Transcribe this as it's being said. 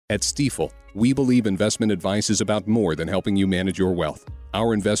At Stifel, we believe investment advice is about more than helping you manage your wealth.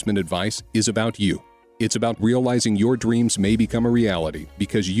 Our investment advice is about you. It's about realizing your dreams may become a reality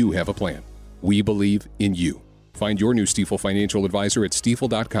because you have a plan. We believe in you. Find your new Stifel financial advisor at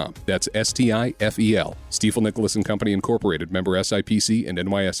stifel.com. That's STIFEL. Stifel Nicholas & Company Incorporated, member SIPC and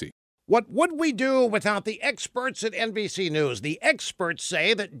NYSE. What would we do without the experts at NBC News? The experts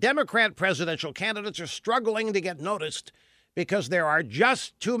say that Democrat presidential candidates are struggling to get noticed because there are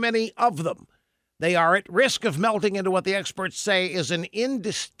just too many of them. They are at risk of melting into what the experts say is an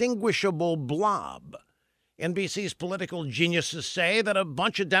indistinguishable blob. NBC's political geniuses say that a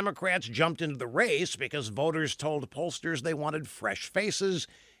bunch of Democrats jumped into the race because voters told pollsters they wanted fresh faces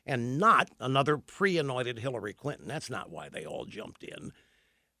and not another pre-anointed Hillary Clinton. That's not why they all jumped in.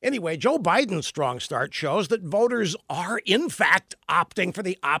 Anyway, Joe Biden's strong start shows that voters are, in fact, opting for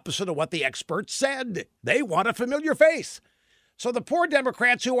the opposite of what the experts said. They want a familiar face. So the poor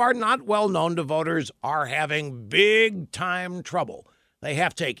Democrats who are not well known to voters are having big-time trouble. They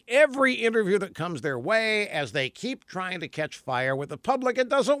have to take every interview that comes their way as they keep trying to catch fire with the public that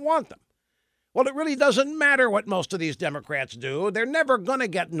doesn't want them. Well, it really doesn't matter what most of these Democrats do. They're never going to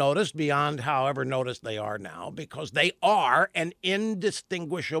get noticed beyond however noticed they are now because they are an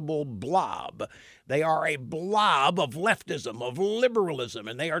indistinguishable blob. They are a blob of leftism, of liberalism,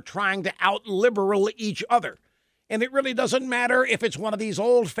 and they are trying to out-liberal each other. And it really doesn't matter if it's one of these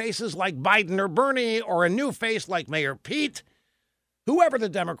old faces like Biden or Bernie or a new face like Mayor Pete. Whoever the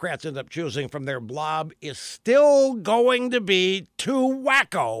Democrats end up choosing from their blob is still going to be too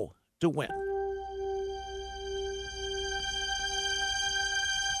wacko to win.